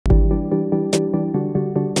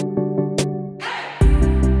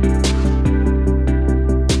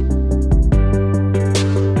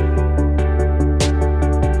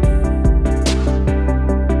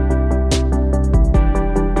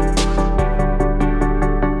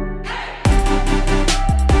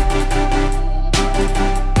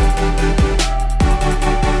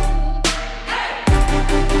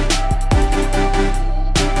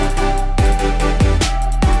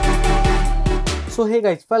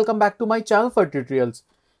Hey guys, welcome back to my channel for tutorials.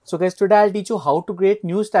 So guys, today I'll teach you how to create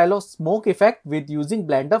new style of smoke effect with using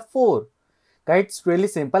Blender 4. Guys, it's really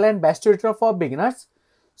simple and best tutorial for beginners.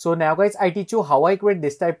 So now guys, I teach you how I create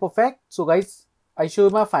this type of effect. So guys, I show you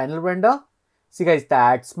my final render. See guys,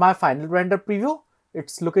 that's my final render preview.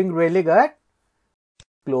 It's looking really good.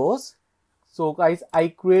 Close. So guys, I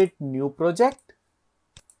create new project.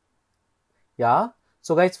 Yeah.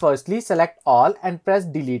 So guys, firstly select all and press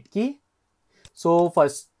delete key. So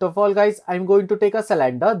first of all guys, I'm going to take a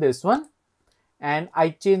cylinder, this one, and I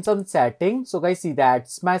change some settings. So guys, see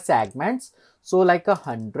that's my segments. So like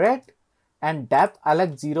 100 and depth I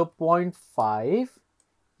like 0.5.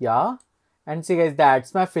 Yeah. And see guys,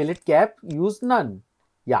 that's my fillet cap, use none.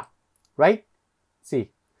 Yeah. Right. See.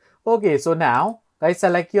 Okay. So now guys,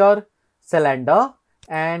 select your cylinder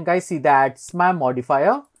and guys, see that's my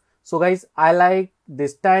modifier. So guys, I like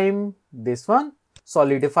this time this one,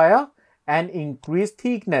 solidifier, and increase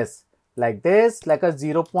thickness like this, like a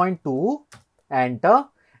 0.2, enter.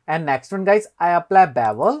 And next one guys, I apply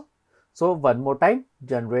bevel. So one more time,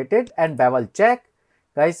 generated and bevel check.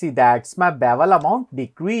 Guys, see that's my bevel amount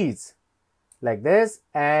decrease like this.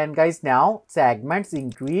 And guys, now segments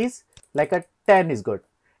increase like a 10 is good.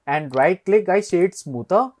 And right click guys, shade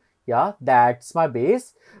smoother. Yeah, that's my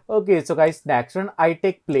base. Okay, so guys, next one I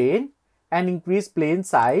take plane and increase plane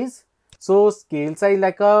size. So scale size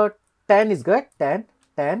like a 10 is good, 10,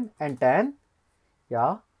 10 and 10.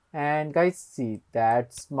 Yeah. And guys, see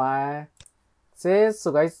that's my axis.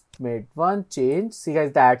 So guys, made one change. See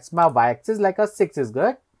guys, that's my y-axis like a 6 is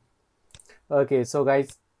good. Okay, so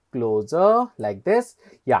guys, closer like this.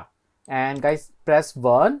 Yeah. And guys, press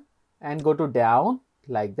 1 and go to down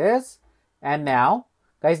like this. And now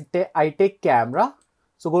guys, I take camera.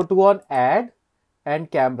 So go to on add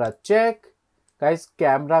and camera check. Guys,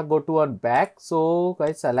 camera go to on back. So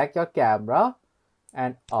guys, select your camera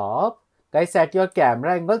and up. Guys, set your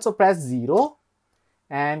camera angle. So press 0.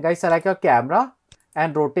 And guys, select your camera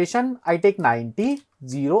and rotation. I take 90,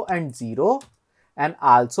 0 and 0. And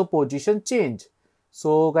also position change.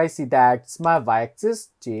 So guys, see that's my y-axis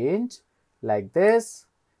change like this.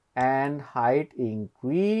 And height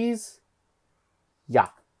increase. Yeah.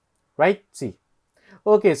 Right? See.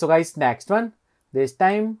 Okay, so guys, next one. This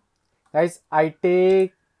time guys, I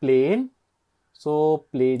take plane. So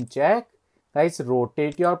plane check. Guys,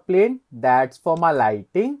 rotate your plane. That's for my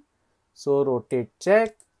lighting. So rotate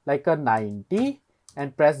check like a 90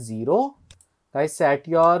 and press 0. Guys, set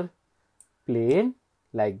your plane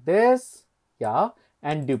like this. Yeah.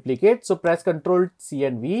 And duplicate. So press Ctrl C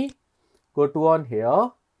and V. Go to on here.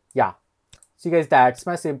 Yeah. See guys, that's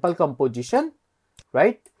my simple composition.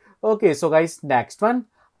 Right? Okay, so guys, next one.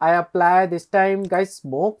 I apply this time guys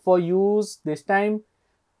smoke for use this time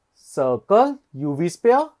circle UV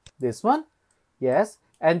sphere, this one. Yes.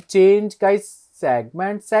 And change guys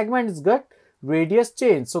segment is good, radius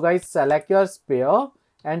change. So guys, select your sphere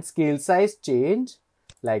and scale size change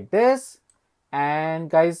like this. And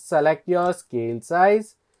guys, select your scale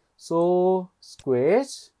size. So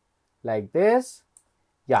squish like this.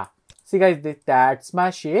 Yeah. See guys, that's my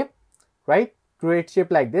shape, right? Create shape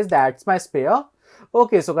like this. That's my sphere.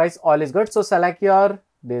 Okay, so guys, all is good. So select your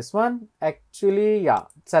this one. Actually, yeah,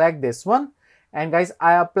 select this one. And guys,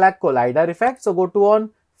 I apply collider effect. So go to on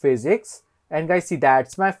physics. And guys, see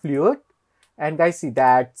that's my fluid. And guys, see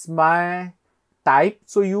that's my type.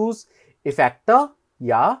 So use effector.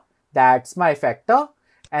 Yeah, that's my effector.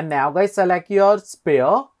 And now guys, select your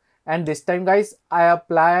sphere. And this time guys, I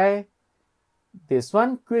apply this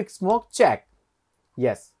one, quick smoke check.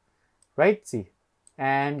 Yes, right, see.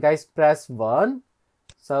 And guys, press 1.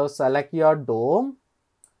 So select your dome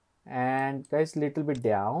and guys, little bit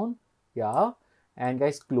down. Yeah. And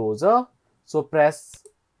guys, closer. So press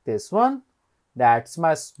this one. That's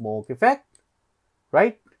my smoke effect.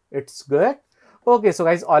 Right? It's good. Okay. So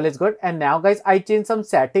guys, all is good. And now guys, I change some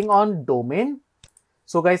setting on domain.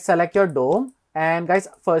 So guys, select your dome. And guys,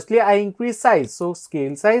 firstly, I increase size. So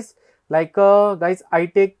scale size like guys, I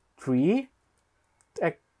take 3.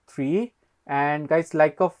 And guys,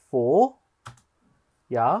 like a 4.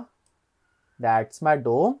 Yeah, that's my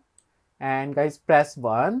dome. And guys, press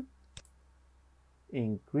 1.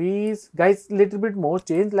 Increase. Guys, little bit more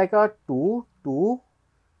change like a 2.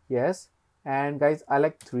 Yes. And guys, I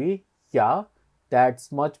like 3. Yeah,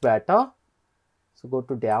 that's much better. So go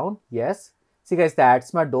to down. Yes. See guys,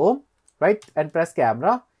 that's my dome. Right. And press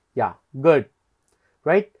camera. Yeah, good.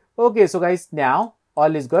 Right. Okay. So guys, now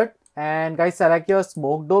all is good. And guys, select your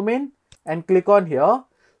smoke domain and click on here.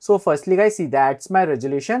 So firstly guys, see that's my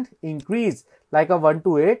resolution increase like a 1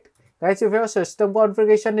 to 8. Guys, if your system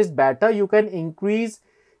configuration is better, you can increase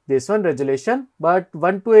this one resolution, but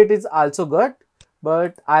 128 is also good,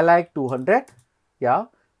 but I like 200. Yeah,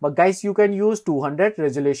 but guys, you can use 200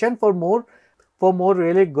 resolution for more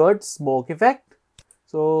really good smoke effect.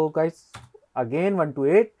 So guys, again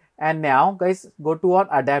 128, and now guys go to on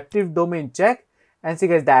adaptive domain check and see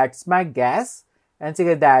guys, that's my gas, and see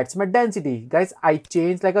guys, that's my density. Guys, I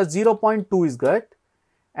changed like a 0.2 is good,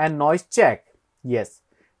 and noise check, yes,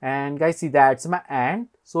 and guys see that's my and,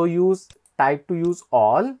 so use type to use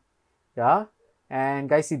all. Yeah, and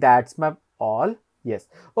guys see that's my all, yes.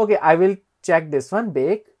 Okay, I will check this one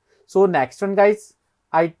bake. So next one guys,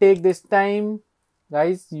 I take this time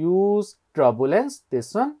guys, use turbulence,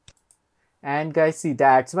 this one, and guys see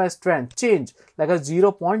that's my strength change like a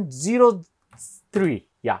 0.03.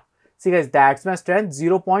 Yeah, see guys, that's my strength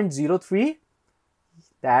 0.03.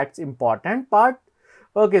 That's important part.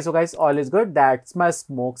 Okay, so guys, all is good. That's my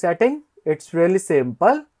smoke setting. It's really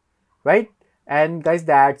simple, right? And guys,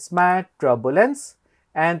 that's my turbulence.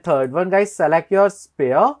 And third one guys, select your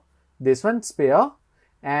sphere, this one sphere,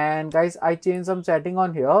 and guys I change some setting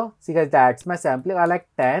on here. See guys, that's my sampling, I like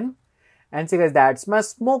 10. And see guys, that's my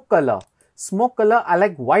smoke color. Smoke color, I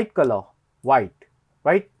like white color, white,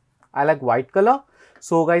 right? I like white color.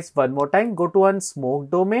 So guys, one more time, go to one smoke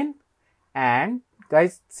domain, and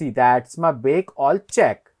guys see that's my bake all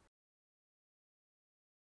check.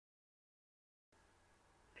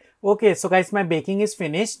 Okay, so guys, my baking is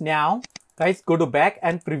finished. Now guys, go to back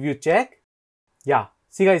and preview check. Yeah,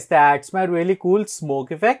 see guys, that's my really cool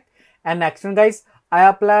smoke effect. And next one guys, I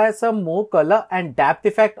apply some more color and depth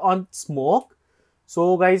effect on smoke.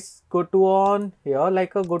 So guys, go to on here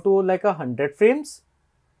like a, go to like 100 frames,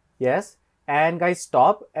 yes, and guys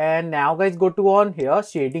stop. And now guys, go to on here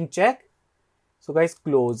shading check. So guys,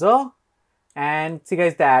 closer, and see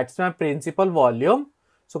guys, that's my principal volume.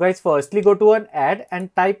 So guys, firstly go to an add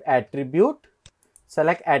and type attribute,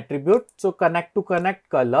 select attribute, so connect to connect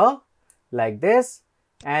color like this.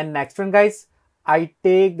 And next one guys, I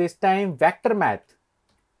take this time vector math,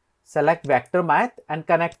 select vector math and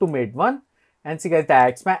connect to mid one, and see guys,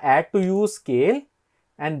 that's my add to use scale,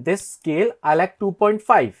 and this scale I like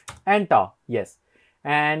 2.5, enter, yes.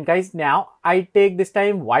 And guys, now I take this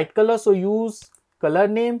time white color, so use color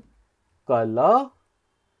name, color,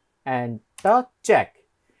 enter, check.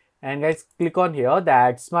 And guys, click on here,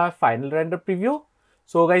 that's my final render preview.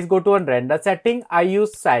 So guys, go to a render setting, I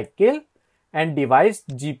use cycle and device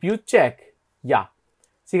GPU check. Yeah,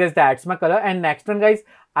 see guys, that's my color. And next one guys,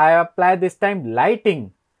 I apply this time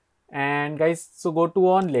lighting, and guys, so go to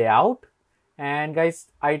on layout, and guys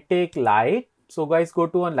I take light. So guys, go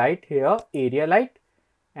to on light here, area light,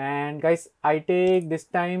 and guys I take this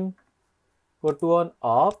time, go to on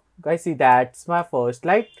up. Guys, see that's my first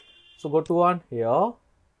light. So go to on here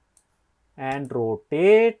and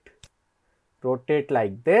rotate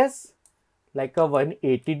like this, like a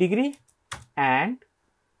 180 degree. And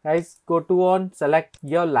guys, go to on select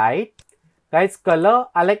your light. Guys, color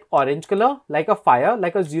I like orange color, like a fire,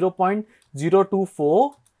 like a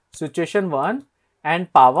 0.024, situation 1,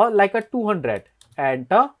 and power like a 200,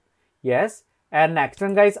 enter, yes. And next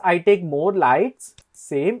one guys, I take more lights,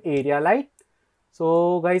 same area light.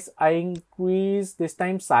 So guys, I increase this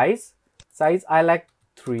time size I like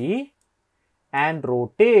 3, and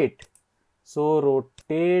rotate. So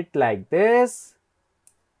rotate like this,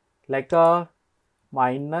 like a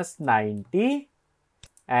 -90,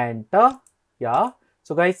 enter, yeah.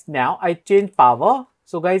 So guys, now I change power.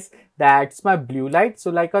 So guys, that's my blue light,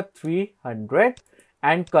 so like a 300,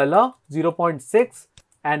 and color 0.6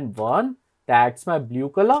 and 1, that's my blue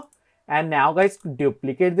color. And now guys,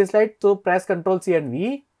 duplicate this light, so press Ctrl C and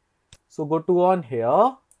V. So go to on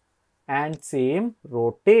here and same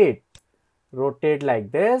rotate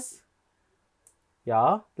like this,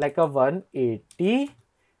 yeah, like a 180.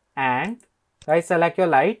 And guys, select your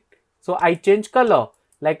light, so I change color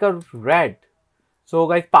like a red. So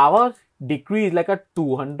guys, power decrease like a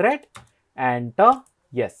 200, enter,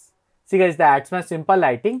 yes. See guys, that's my simple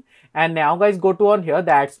lighting. And now guys, go to on here,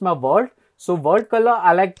 that's my world. So world color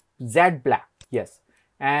I like Z black, yes.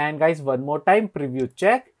 And guys, one more time preview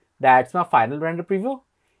check, that's my final render preview.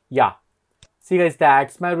 Yeah, see guys,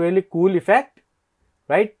 that's my really cool effect,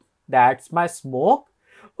 right? That's my smoke.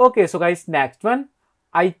 Okay, so guys, next one,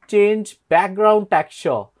 I change background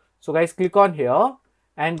texture. So guys, click on here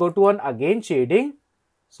and go to on again shading.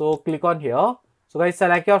 So click on here. So guys,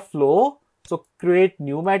 select your flow. So create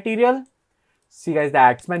new material. See guys,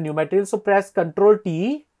 that's my new material. So press Ctrl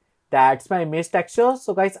T. That's my image texture.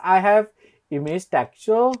 So guys, I have image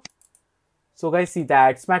texture. So guys, see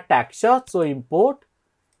that's my texture. So import.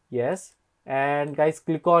 Yes. And guys,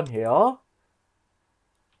 click on here.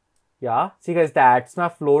 Yeah, see guys, that's my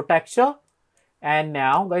floor texture. And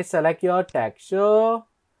now guys, select your texture.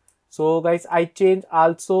 So guys, I change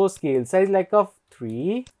also scale size like of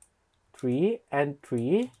 3, 3 and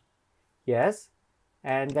 3. Yes.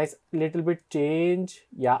 And guys, little bit change.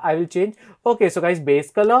 Yeah, I will change. Okay, so guys, base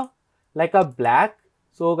color like a black.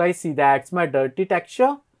 So guys, see that's my dirty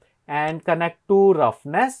texture. And connect to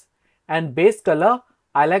roughness. And base color,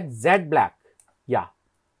 I like Z black. Yeah.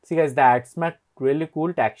 See guys, that's my really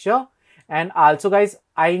cool texture. And also guys,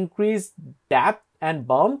 I increase depth and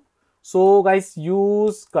bump. So guys,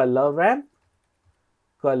 use color ramp.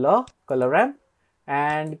 Color ramp.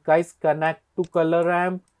 And guys, connect to color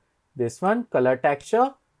ramp. This one, color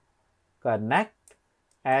texture, connect.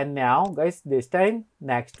 And now guys, this time,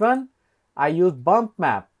 next one, I use bump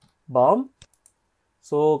map, bump.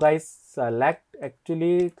 So guys, select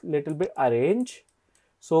actually little bit arrange.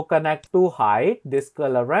 So connect to height, this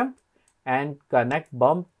color ramp, and connect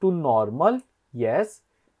bump to normal. Yes.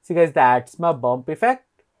 See guys, that's my bump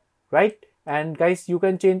effect, right? And guys, you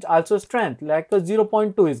can change also strength, like a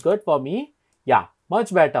 0.2 is good for me. Yeah,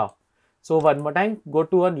 much better. So one more time, go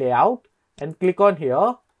to one layout and click on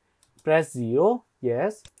here, press 0.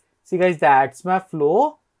 Yes. See guys, that's my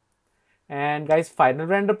flow. And guys, final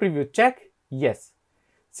render preview, check. Yes.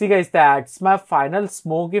 See guys, that's my final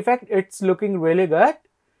smoke effect. It's looking really good,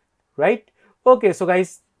 right? Okay, so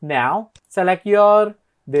guys, now select your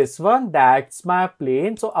this one. That's my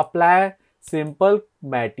plane. So apply simple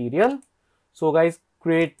material. So guys,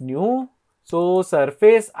 create new. So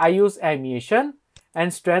surface, I use animation.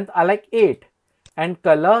 And strength I like 8, and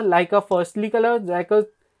color like a firstly color like a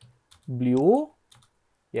blue.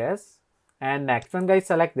 Yes. And next one guys,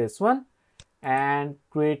 select this one and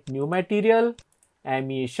create new material,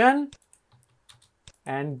 animation.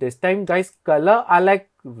 And this time guys, color I like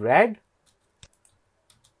red.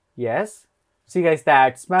 Yes. See guys,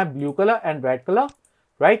 that's my blue color and red color,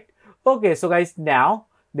 right? Okay, so guys, now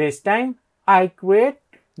this time I create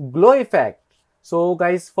glow effect. So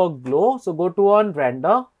guys, for glow, so go to on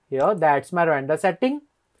render here. That's my render setting.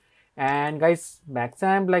 And guys,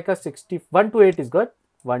 maximum like a 1 to 8 is good.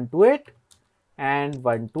 1 to 8 and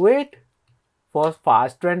 1 to 8 for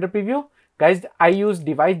fast render preview. Guys, I use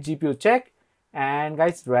device GPU check and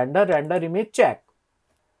guys, render image check.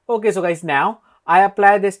 Okay, so guys, now I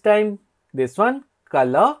apply this time this one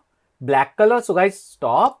color, black color. So guys,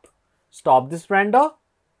 stop this render.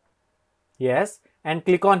 Yes, and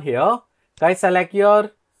click on here. Guys, select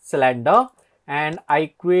your cylinder and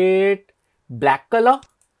I create black color.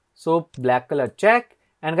 So black color check,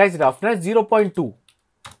 and guys, roughness 0.2.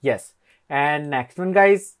 Yes. And next one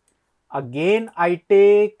guys, again I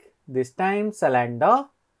take this time cylinder,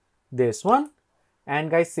 this one, and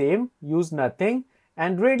guys, same, use nothing,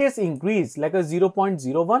 and radius increase like a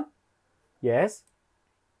 0.01. Yes,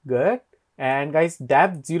 good. And guys,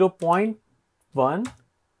 depth 0.1.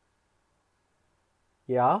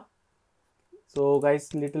 Yeah. So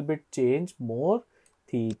guys, little bit change more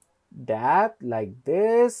the depth like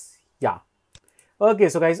this. Yeah. Okay,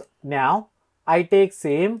 so guys, now I take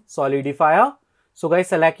same solidifier. So guys,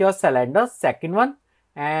 select your cylinder, second one,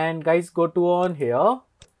 and guys, go to on here.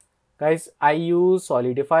 Guys, I use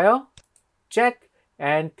solidifier, check,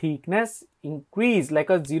 and thickness increase like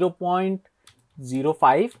a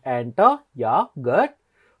 0.05, enter. Yeah, good.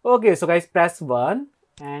 Okay, so guys, press 1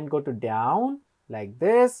 and go to down like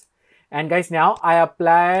this. And guys, now I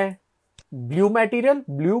apply blue material,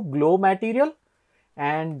 blue glow material,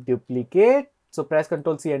 and duplicate. So press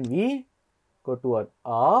Ctrl C and V, go to an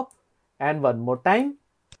up, and one more time.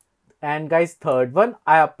 And guys, third one,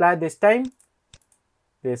 I apply this time.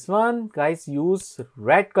 This one, guys, use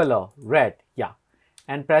red color, red, yeah,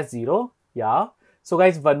 and press 0, yeah. So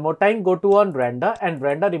guys, one more time, go to on render and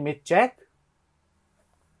render image check.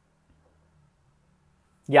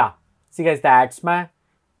 Yeah, see guys, that's my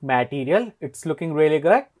material. It's looking really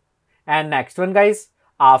good. And next one guys,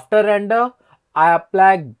 after render, I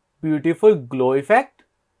apply beautiful glow effect.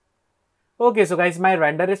 Okay, so guys, my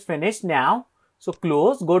render is finished now. So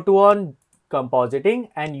close, go to on compositing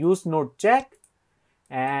and use node check.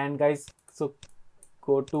 And guys, so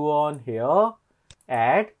go to on here,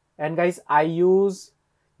 add, and guys, I use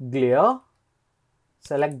glare,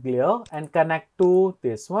 select glare and connect to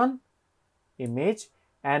this one, image.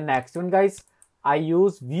 And next one guys, I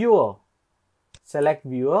use viewer, select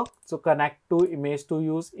viewer, so connect to image to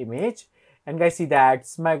use image. And guys, see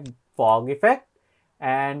that's my fog effect.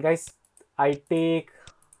 And guys, I take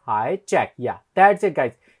high, check, yeah, that's it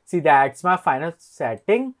guys. See, that's my final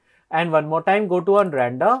setting. And one more time, go to on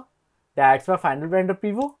render, that's my final render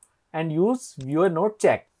preview, and use viewer node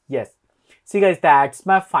check. Yes, see guys, that's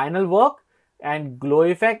my final work. and glow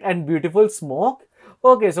effect and beautiful smoke.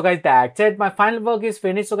 Okay, so guys, that's it. My final work is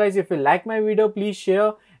finished. So guys, if you like my video, please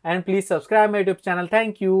share and please subscribe my YouTube channel.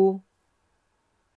 Thank you.